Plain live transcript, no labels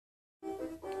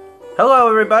Hello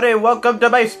everybody, welcome to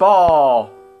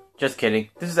baseball! Just kidding,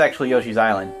 this is actually Yoshi's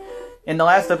Island. In the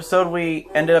last episode we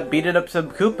ended up beating up some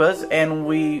Koopas and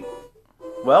we,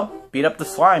 well, beat up the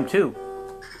slime too.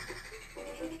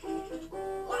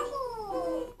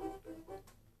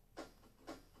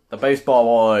 The baseball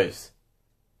boys.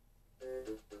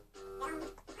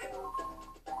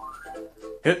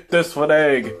 Hit this with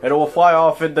egg and it will fly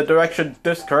off in the direction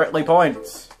this currently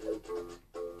points.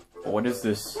 What is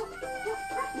this?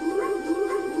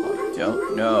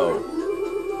 Don't know.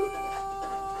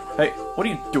 Hey, what are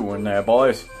you doing there,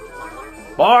 boys?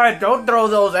 Boy, don't throw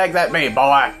those eggs at me,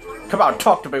 boy! Come on,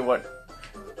 talk to me, what?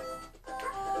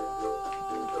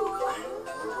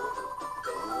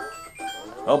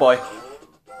 Oh boy.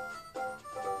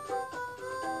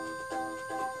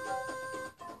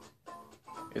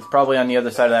 It's probably on the other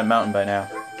side of that mountain by now.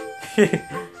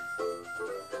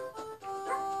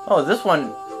 Oh, this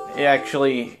one, it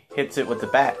actually hits it with the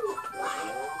bat.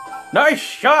 Nice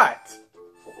shot!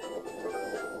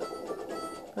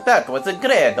 That was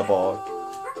incredible.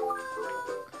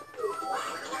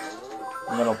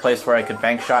 A little place where I could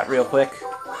bank shot real quick.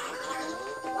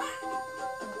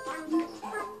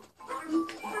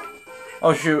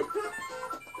 Oh shoot.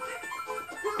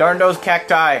 Darn those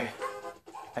cacti.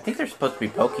 I think they're supposed to be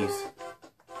pokies.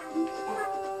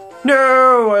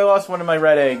 No! I lost one of my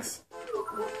red eggs.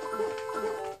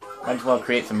 Might as well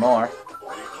create some more.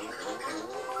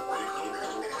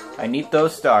 I need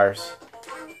those stars.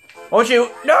 Oh shoot!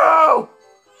 No!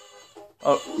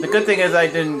 Oh, the good thing is I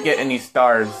didn't get any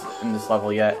stars in this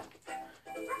level yet.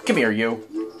 Come here, you.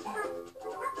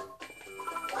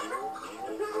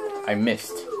 I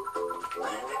missed.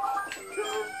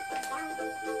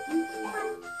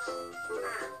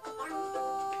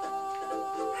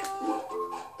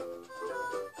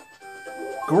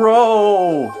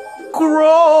 Grow!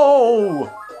 Grow!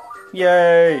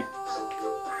 Yay!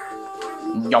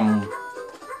 Yum.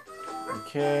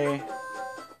 Okay.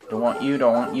 Don't want you,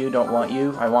 don't want you, don't want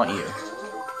you. I want you.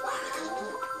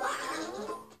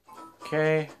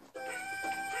 Okay.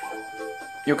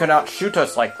 You cannot shoot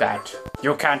us like that.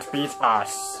 You can't beat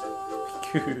us.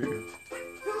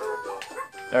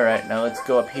 Alright, now let's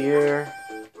go up here.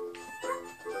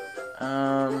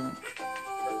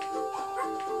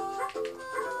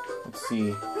 Let's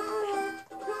see.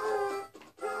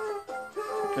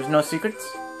 There's no secrets?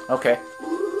 Okay.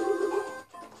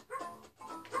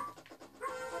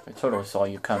 I totally saw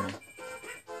you coming.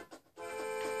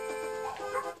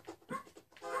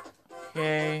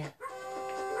 Okay.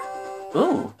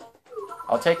 Ooh!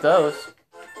 I'll take those.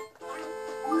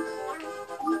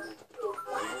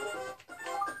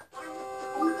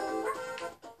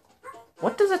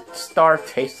 What does a star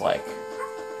taste like?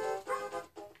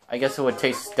 I guess it would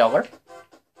taste stellar.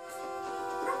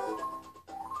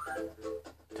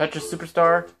 Touch a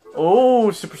superstar. Oh,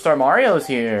 Superstar Mario's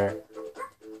here.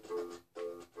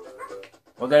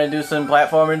 We're gonna do some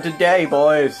platforming today,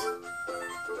 boys.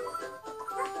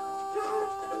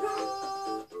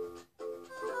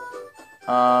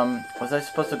 Was I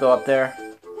supposed to go up there?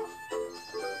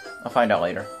 I'll find out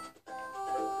later.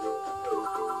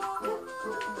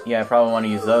 Yeah, I probably want to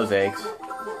use those eggs.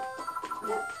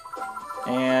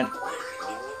 And...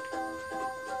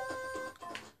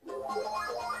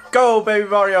 go, baby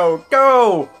Mario!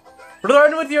 Go!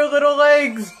 Run with your little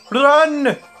legs!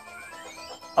 Run!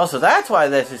 Oh, so that's why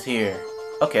this is here.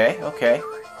 Okay, okay.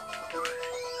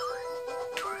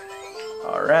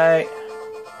 Alright.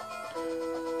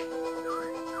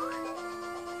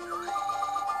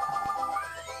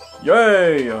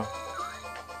 Yay!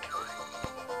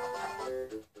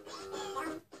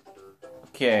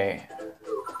 Okay.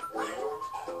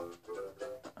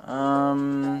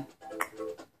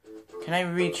 Can I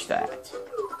reach that?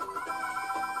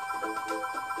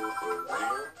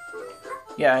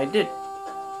 Yeah, I did.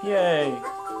 Yay!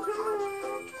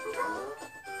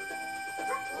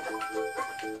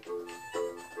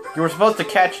 You were supposed to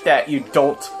catch that, you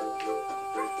dolt.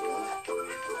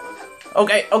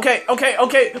 Okay, okay, okay,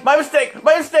 okay! My mistake!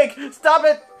 My mistake! Stop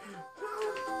it!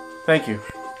 Thank you.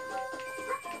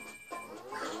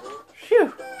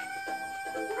 Phew.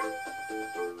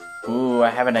 Ooh, I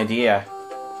have an idea.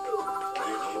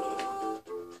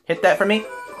 Hit that for me.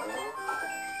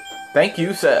 Thank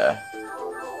you, sir.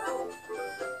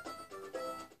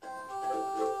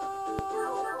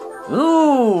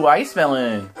 Ooh, ice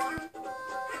melon.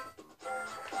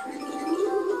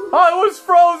 I was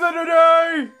frozen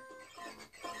today!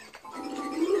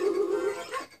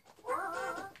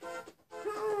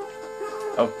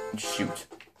 Oh, shoot.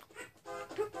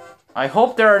 I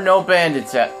hope there are no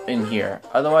bandits in here.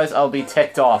 Otherwise, I'll be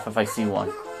ticked off if I see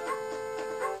one.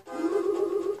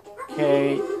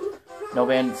 Okay. No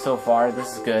bandits so far.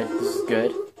 This is good. This is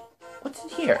good. What's in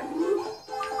here?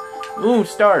 Ooh,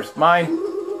 stars. Mine.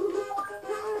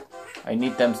 I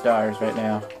need them stars right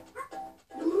now.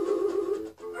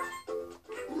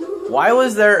 Why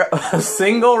was there a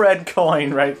single red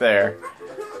coin right there?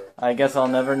 I guess I'll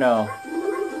never know.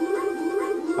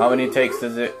 How many takes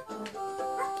does it...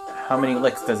 How many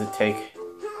licks does it take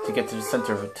to get to the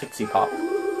center of a Tootsie Pop?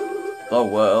 The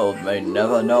world may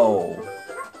never know.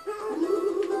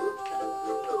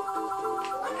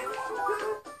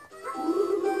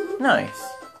 Nice.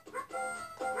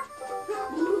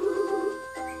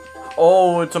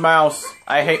 Oh, it's a mouse.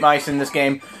 I hate mice in this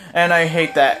game, and I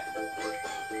hate that.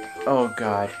 Oh,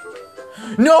 God.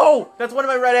 No! That's one of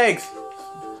my red eggs!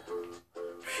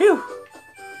 Phew!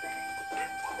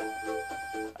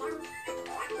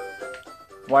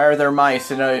 Why are there mice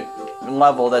in a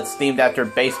level that's themed after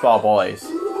baseball boys?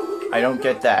 I don't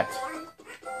get that.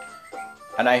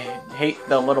 And I hate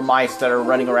the little mice that are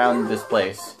running around this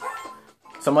place.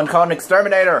 Someone call an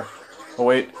exterminator! Oh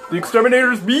wait, the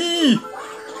exterminator's me!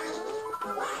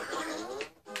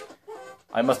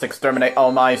 I must exterminate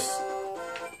all mice.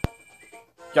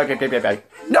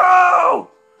 No!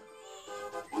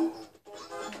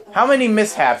 How many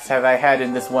mishaps have I had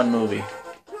in this one movie?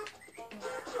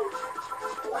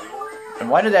 And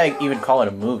why did I even call it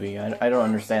a movie? I don't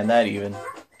understand that even.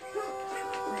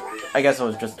 I guess it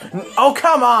was just... Oh,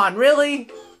 come on! Really?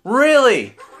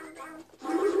 Really?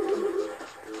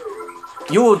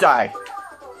 You will die.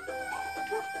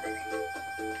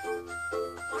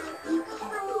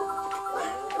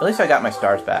 At least I got my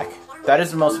stars back. That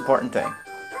is the most important thing.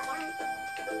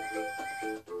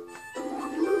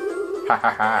 Ha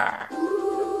ha ha.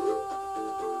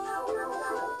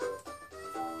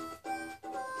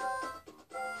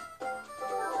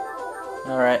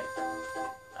 Alright.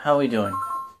 How are we doing?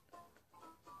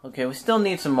 Okay, we still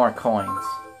need some more coins.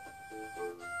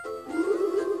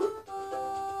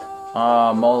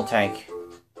 Mole Tank.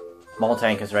 Mole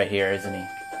Tank is right here, isn't he?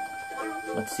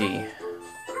 Let's see.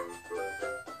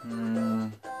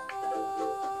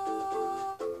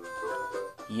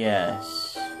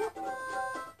 Yes.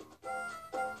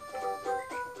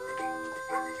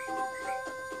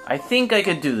 I think I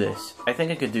could do this. I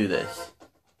think I could do this.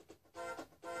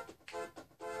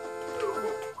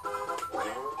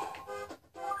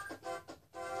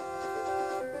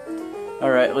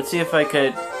 Alright, let's see if I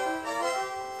could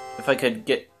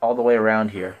get all the way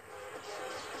around here.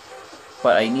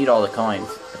 But I need all the coins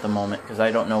at the moment, because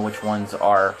I don't know which ones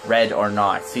are red or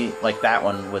not. See, like that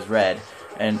one was red,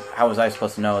 and how was I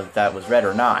supposed to know that that was red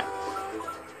or not?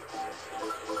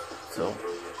 So,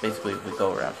 basically, we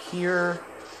go around here.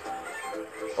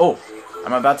 Oh,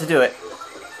 I'm about to do it.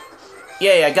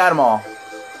 Yay, I got them all.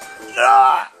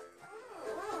 Ah!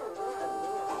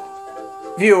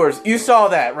 Viewers, you saw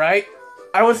that, right?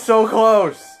 I was so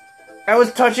close. I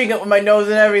was touching it with my nose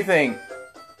and everything.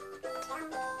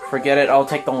 Forget it, I'll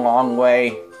take the long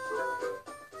way.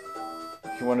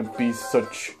 You want to be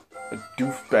such a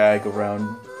doofbag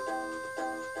around.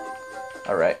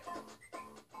 Alright.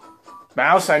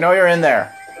 Mouse, I know you're in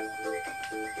there.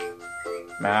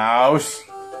 Mouse.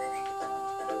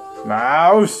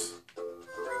 Mouse.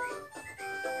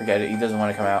 Forget it, he doesn't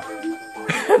want to come out.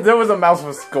 There was a mouse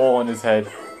with a skull in his head.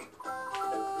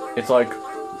 It's like,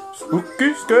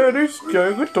 spooky, scary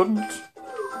skeletons.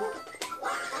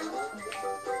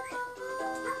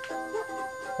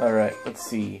 Alright, let's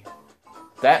see.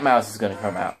 That mouse is gonna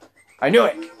come out. I knew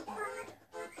it!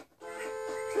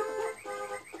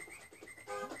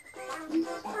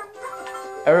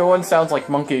 Everyone sounds like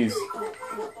monkeys.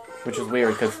 Which is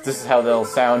weird, because this is how they'll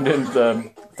sound in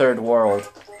the third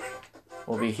world.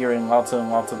 We'll be hearing lots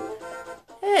and lots of...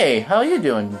 Hey, how you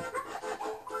doing?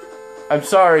 I'm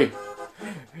sorry.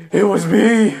 It was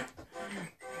me!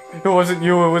 It wasn't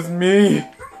you, it was me!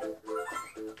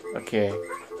 Okay.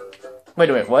 Wait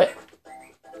a minute, what?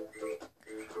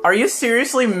 Are you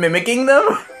seriously mimicking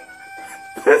them?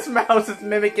 This mouse is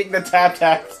mimicking the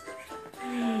tap-taps.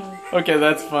 Okay,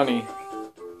 that's funny.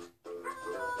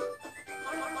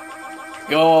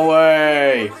 Go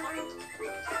away!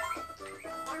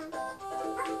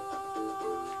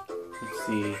 Let's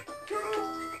see.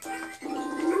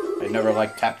 I never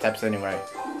liked tap-taps anyway.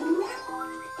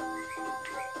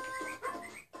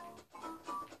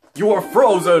 You are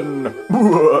frozen!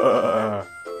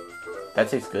 That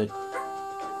tastes good.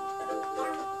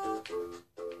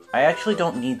 I actually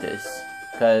don't need this,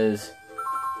 because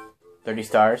 30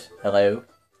 stars, hello.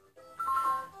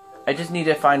 I just need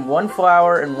to find one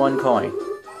flower and one coin.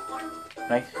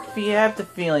 And I have the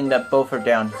feeling that both are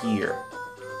down here.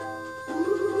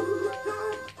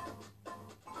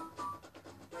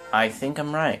 I think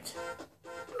I'm right.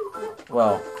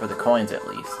 Well, for the coins at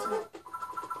least.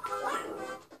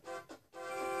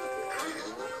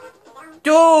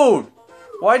 Dude!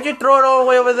 Why'd you throw it all the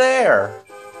way over there?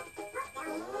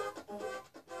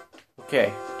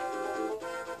 Okay.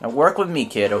 Now work with me,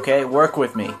 kid, okay? Work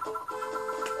with me.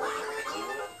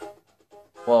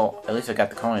 Well, at least I got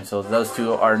the coin, so those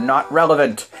two are not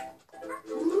relevant.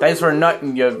 Thanks for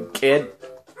nutting, you kid.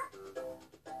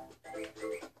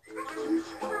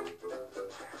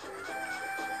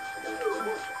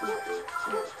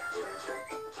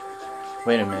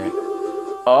 Wait a minute.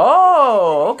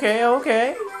 Oh, okay,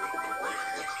 okay.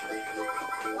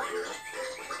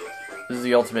 This is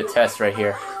the ultimate test right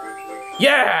here.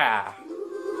 Yeah!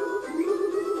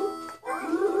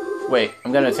 Wait,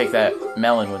 I'm gonna take that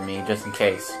melon with me, just in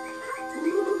case.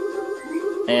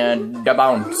 And da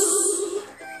bounce.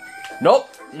 Nope,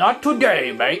 not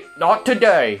today, mate. Not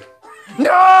today.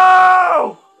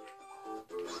 No!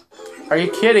 Are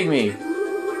you kidding me?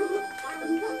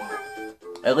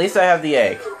 At least I have the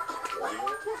egg.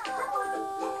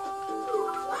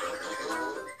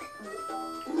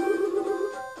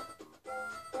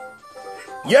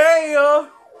 Yeah!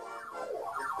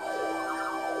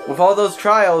 With all those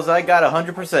trials, I got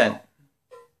 100%.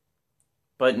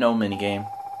 But no minigame.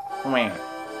 Meh.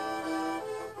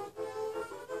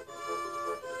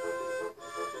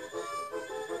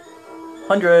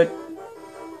 100.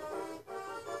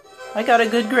 I got a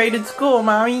good grade in school,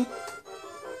 Mommy.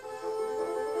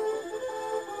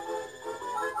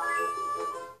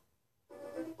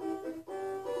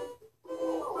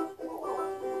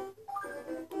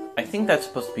 I think that's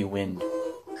supposed to be wind.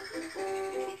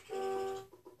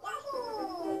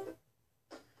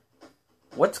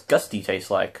 What's gusty taste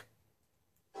like?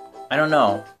 I don't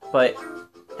know, but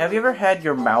have you ever had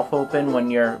your mouth open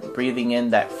when you're breathing in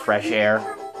that fresh air?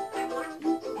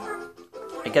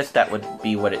 I guess that would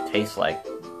be what it tastes like,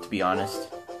 to be honest.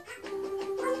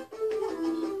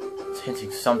 It's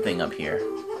hinting something up here.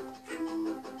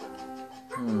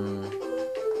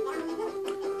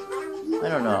 I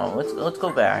don't know. Let's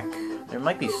go back. There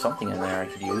might be something in there I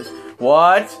could use.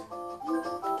 What?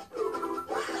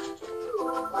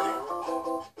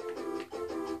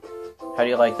 How do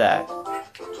you like that?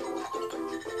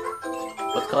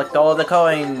 Let's collect all of the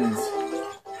coins.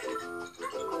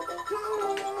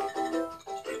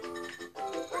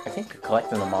 I think I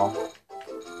collected them all.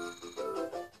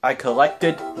 I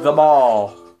collected them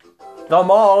all. The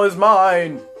mall is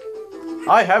mine.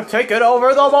 I have taken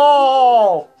over the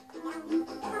mall.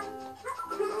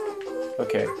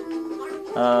 Okay.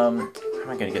 How am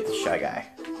I gonna get this shy guy?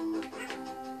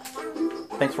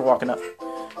 Thanks for walking up.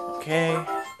 Okay.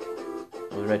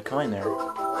 There's a red coin there.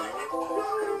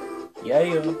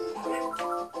 Yeah.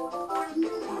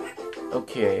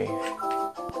 Okay.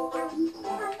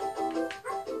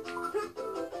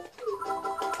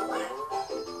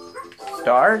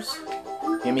 Stars?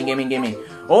 Gimme, gimme, gimme.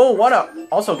 Oh, 1 up!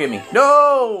 Also gimme.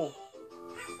 No!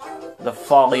 The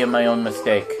folly of my own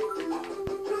mistake.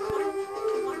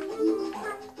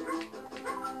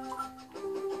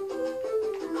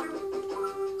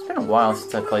 It's been a while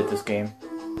since I played this game.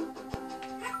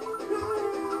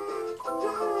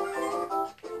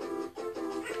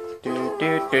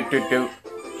 Do.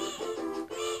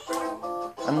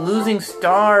 I'm losing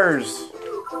stars.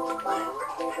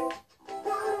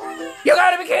 You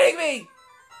gotta be kidding me!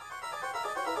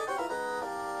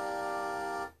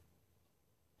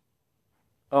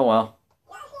 Oh well.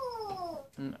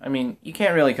 I mean, you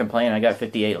can't really complain. I got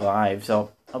 58 lives,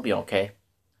 so I'll be okay.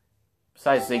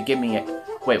 Besides, they give me a...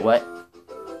 Wait, what?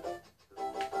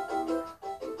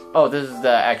 Oh, this is the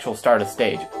actual start of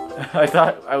stage. I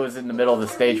thought I was in the middle of the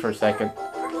stage for a second.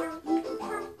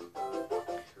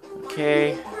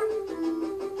 Okay.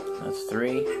 That's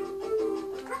 3,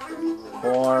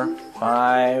 4,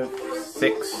 5,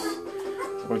 6.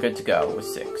 We're good to go with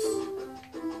 6.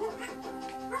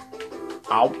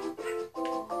 Ow.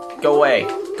 Go away.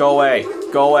 Go away.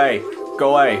 Go away.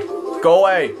 Go away. Go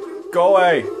away. Go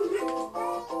away.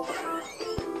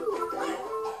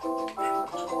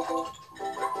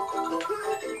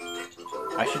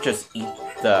 I should just eat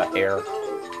the air.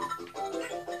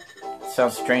 It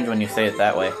sounds strange when you say it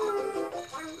that way.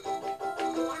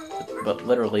 But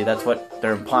literally, that's what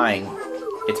they're implying.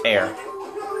 It's air.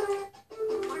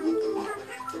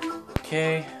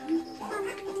 Okay.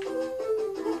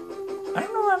 I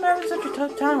don't know why I'm having such a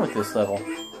tough time with this level.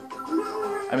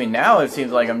 I mean, now it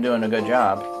seems like I'm doing a good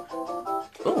job.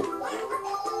 Ooh.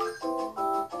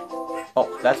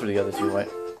 Oh, that's where the other two went.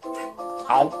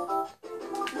 Ow.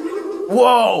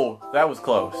 Whoa! That was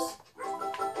close.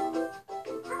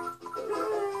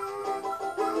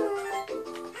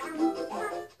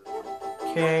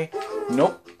 Okay.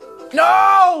 Nope.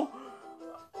 No!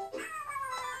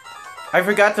 I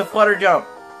forgot to flutter jump.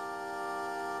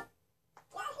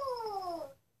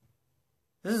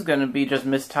 This is gonna be just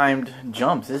mistimed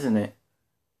jumps, isn't it?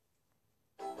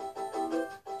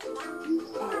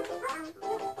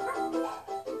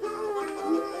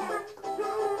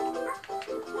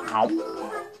 Ow.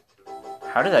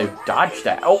 How did I dodge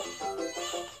that? Oh!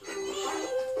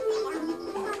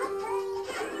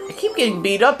 I keep getting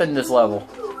beat up in this level.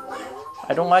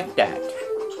 I don't like that.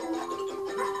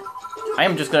 I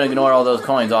am just gonna ignore all those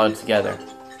coins altogether.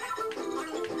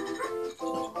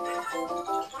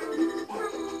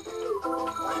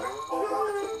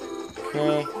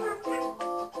 Okay.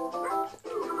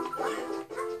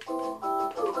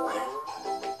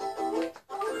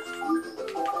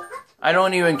 I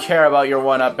don't even care about your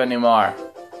one-up anymore.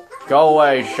 Go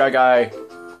away, Shy Guy.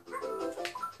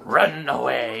 Run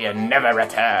away and never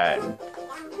return.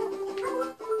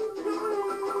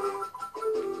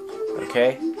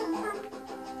 Okay.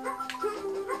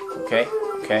 Okay,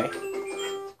 okay.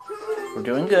 We're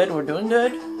doing good, we're doing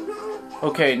good.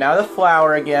 Okay, now the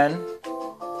flower again.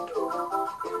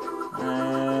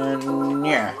 And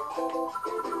yeah.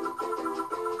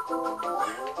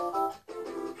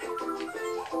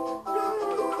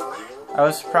 I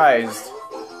was surprised.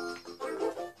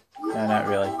 No, not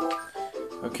really.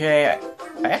 Okay,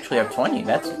 I actually have 20.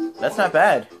 That's not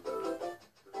bad.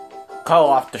 Call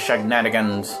off the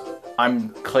shenanigans. I'm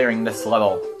clearing this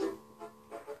level.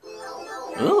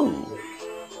 Ooh.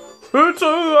 It's a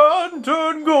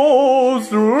lantern goes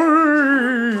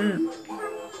through.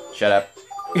 Shut up.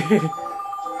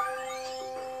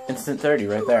 Instant 30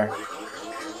 right there.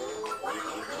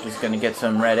 Just gonna get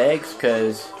some red eggs,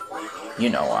 cause you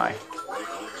know why.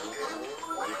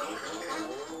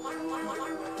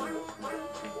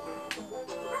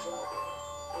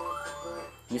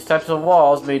 These types of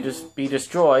walls may just be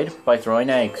destroyed by throwing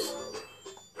eggs.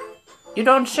 You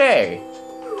don't say!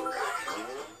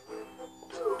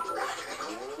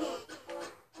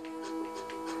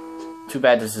 Too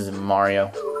bad this isn't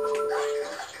Mario.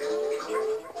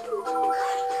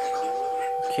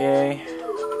 Okay.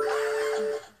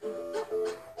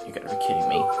 You gotta be kidding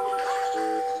me.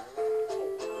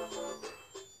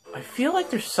 I feel like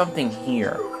there's something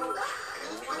here.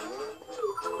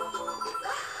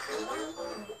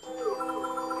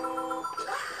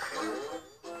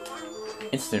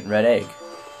 Instant red egg.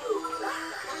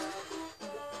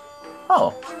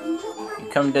 Oh. You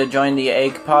come to join the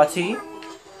egg party?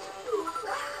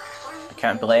 I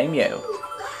can't blame you.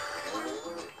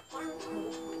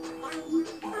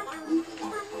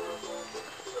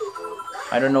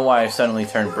 I don't know why I suddenly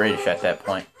turned British at that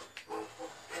point.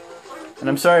 And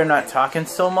I'm sorry I'm not talking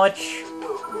so much.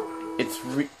 It's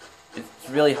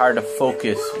really hard to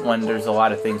focus when there's a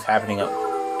lot of things happening at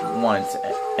once,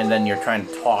 and then you're trying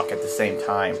to talk at the same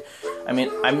time. I mean,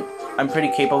 I'm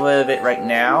pretty capable of it right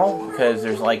now because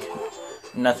there's like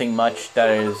nothing much that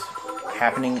is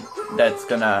happening that's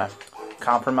gonna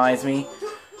compromise me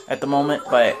at the moment,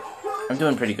 but I'm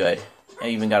doing pretty good. I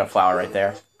even got a flower right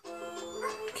there.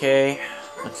 Okay,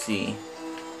 let's see.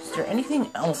 Is there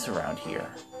anything else around here?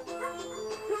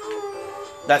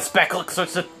 That speck looks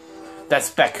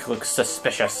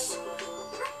suspicious.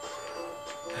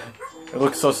 It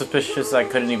looks so suspicious I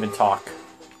couldn't even talk.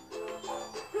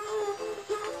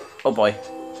 Oh boy.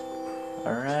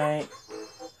 Alright.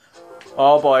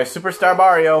 Oh boy, Superstar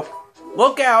Mario.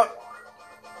 Look out!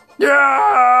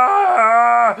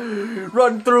 Yeah!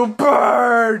 Run through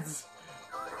birds!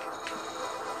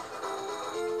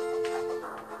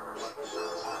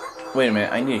 Wait a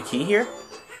minute, I need a key here?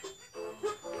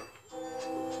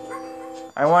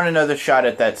 I want another shot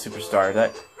at that superstar.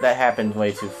 That happened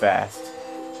way too fast.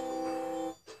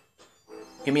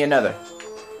 Give me another.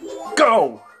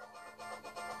 Go!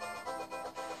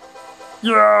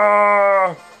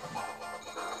 Yeah!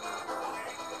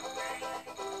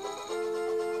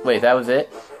 Wait, that was it?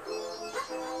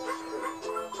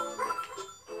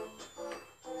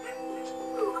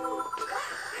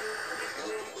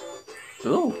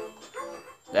 Ooh.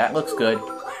 That looks good.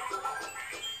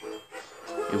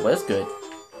 It was good.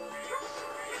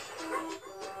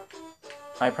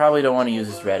 I probably don't want to use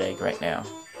this red egg right now.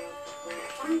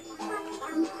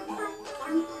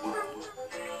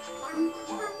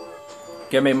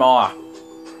 Give me more.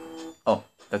 Oh,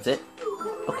 that's it?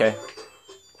 Okay.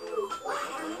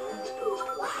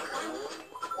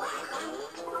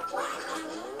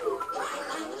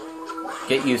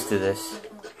 Get used to this.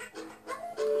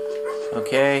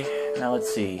 Okay, now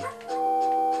let's see.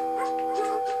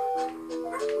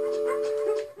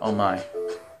 Oh my.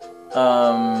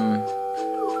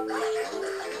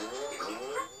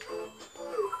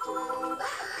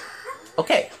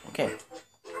 Okay, okay.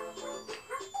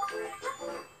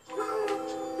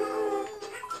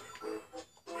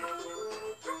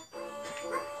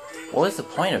 What is the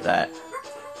point of that?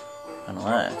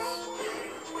 Unless...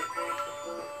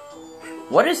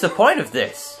 What is the point of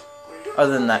this?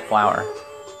 Other than that flower.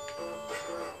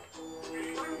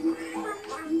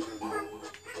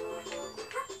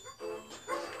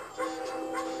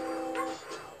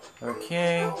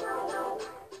 Okay.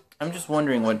 I'm just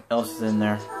wondering what else is in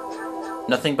there.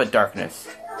 Nothing but darkness.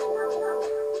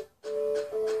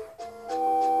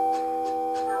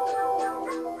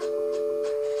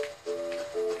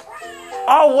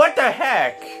 Oh, what the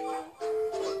heck?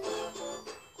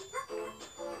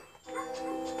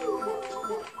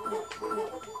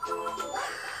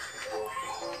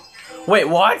 Wait,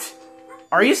 what?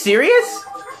 Are you serious?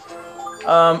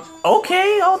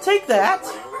 Okay, I'll take that.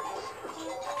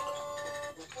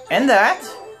 And that.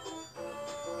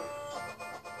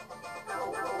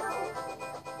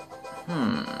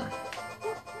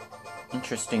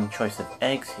 Interesting choice of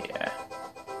eggs here.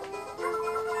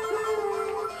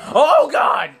 Oh,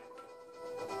 God!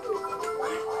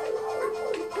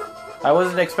 I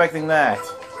wasn't expecting that.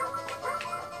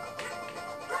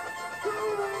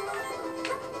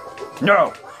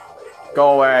 No!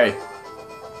 Go away.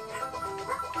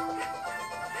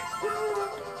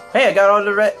 Hey, I got all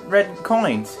the red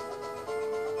coins.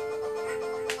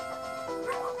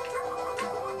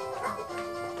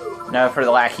 Now for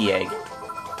the lackey egg.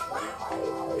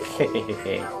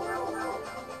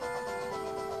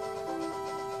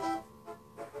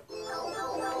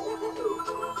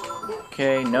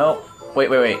 Okay, no. Wait.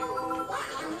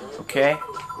 Okay.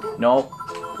 No.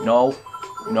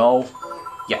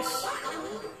 Yes.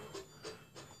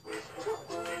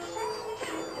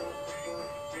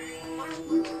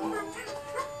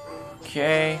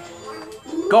 Okay.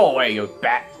 Go away, you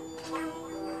bat.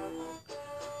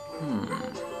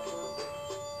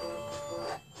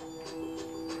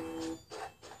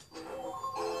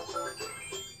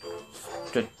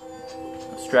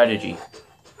 Strategy.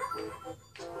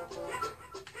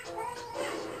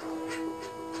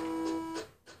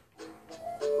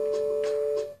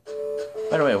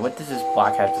 By the way, what does this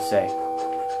block have to say?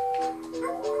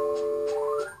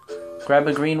 Grab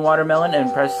a green watermelon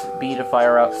and press B to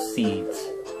fire out seeds.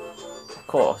 Of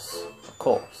course.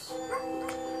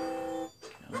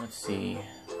 Now, let's see.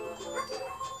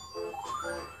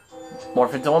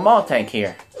 Morph into a mall tank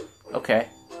here. Okay.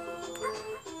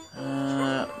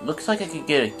 Looks like I could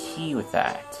get a key with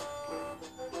that.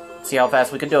 Let's see how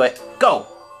fast we can do it. Go!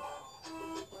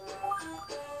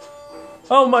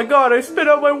 Oh my god, I spit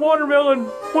out my watermelon!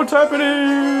 What's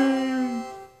happening?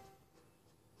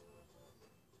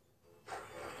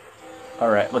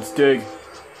 Alright, let's dig.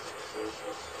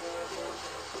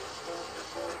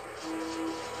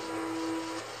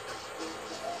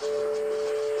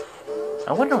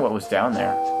 I wonder what was down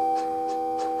there.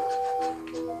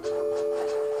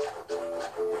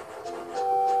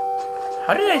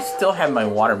 How did I still have my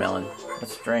watermelon?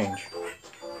 That's strange.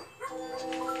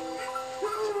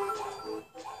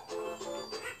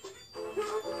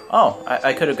 Oh,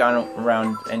 I could have gone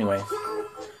around anyways.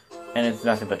 And it's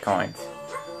nothing but coins.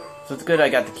 So it's good I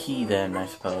got the key then, I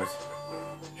suppose.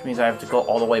 Which means I have to go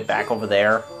all the way back over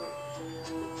there.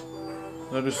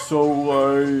 That is so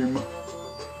lame.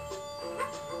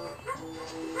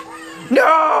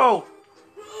 No!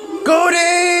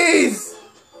 Goodies!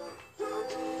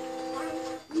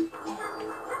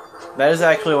 That is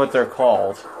actually what they're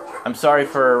called. I'm sorry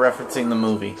for referencing the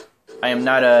movie. I am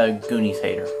not a Goonies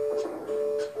hater.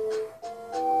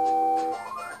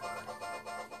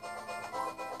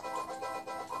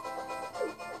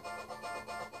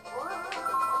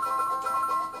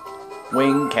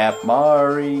 Wingcap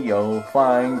Mario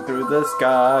flying through the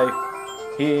sky.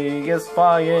 He is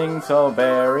flying so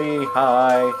very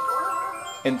high.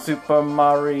 In Super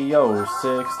Mario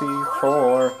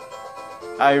 64.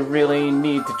 I really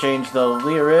need to change the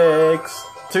lyrics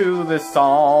to this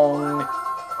song.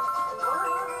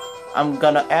 I'm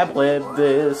gonna ad-lib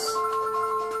this.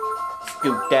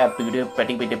 Scoop dab boo doo ba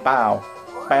dee ba dee bow.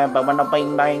 Bam bam bam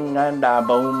bang bang and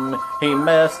boom. He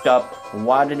messed up.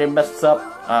 Why did he mess up?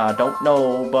 I don't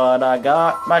know, but I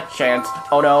got my chance.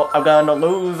 Oh no, I'm gonna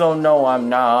lose. Oh no, I'm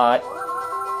not.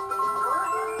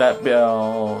 That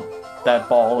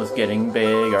ball is getting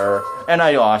bigger, and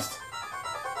I lost.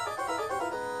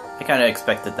 I kind of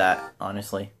expected that,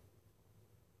 honestly.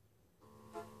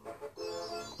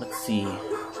 Let's see. I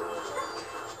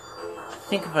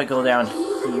think if I go down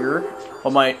here...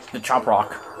 Oh my, the chop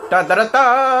rock. Da da da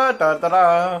da da da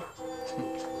da.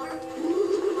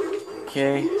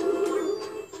 Okay.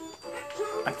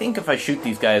 I think if I shoot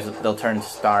these guys, they'll turn into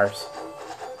stars.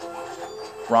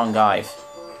 Wrong guys.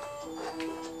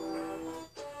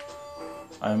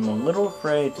 I'm a little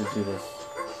afraid to do this.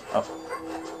 Oh.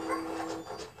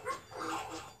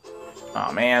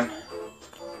 Aw, man.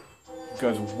 You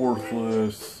guys are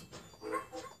worthless.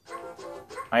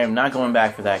 I am not going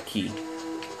back for that key.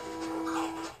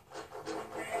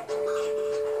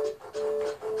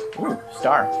 Ooh,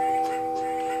 star.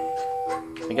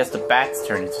 I guess the bats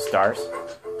turn into stars.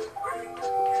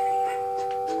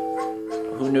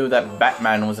 Who knew that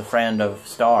Batman was a friend of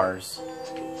stars?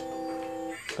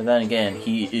 But then again,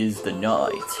 he is the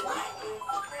night.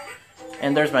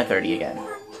 And there's my 30 again.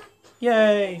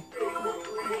 Yay!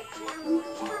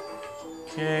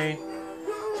 Okay.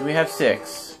 Do we have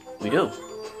 6? We do.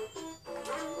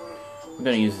 I'm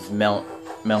gonna use this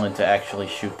melon to actually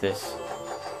shoot this.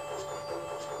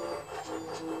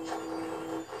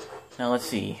 Now let's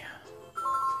see.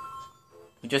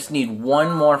 We just need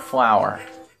one more flower.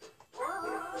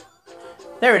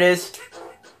 There it is!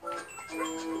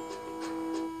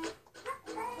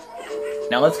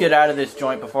 Now let's get out of this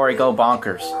joint before I go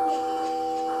bonkers.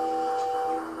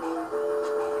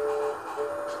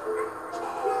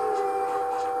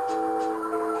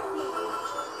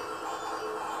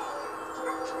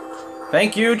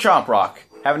 Thank you, Chomp Rock.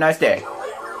 Have a nice day.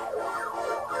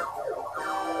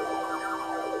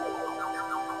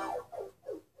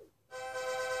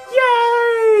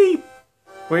 Yay!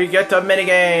 We get a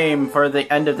minigame for the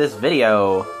end of this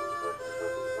video.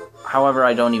 However,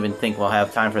 I don't even think we'll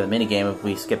have time for the minigame if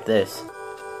we skip this.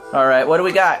 Alright, what do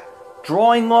we got?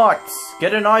 Drawing lots!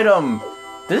 Get an item!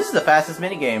 This is the fastest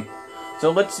minigame.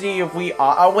 So let's see if we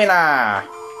are a winner!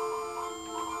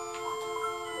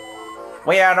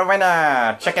 We are the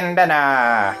winner! Chicken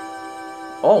dinner!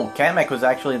 Oh, Kamek was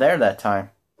actually there that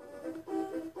time.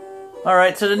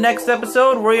 Alright, so the next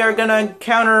episode, we are gonna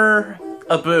encounter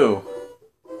a boo.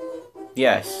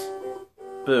 Yes.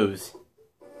 Boos.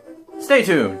 Stay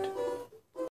tuned!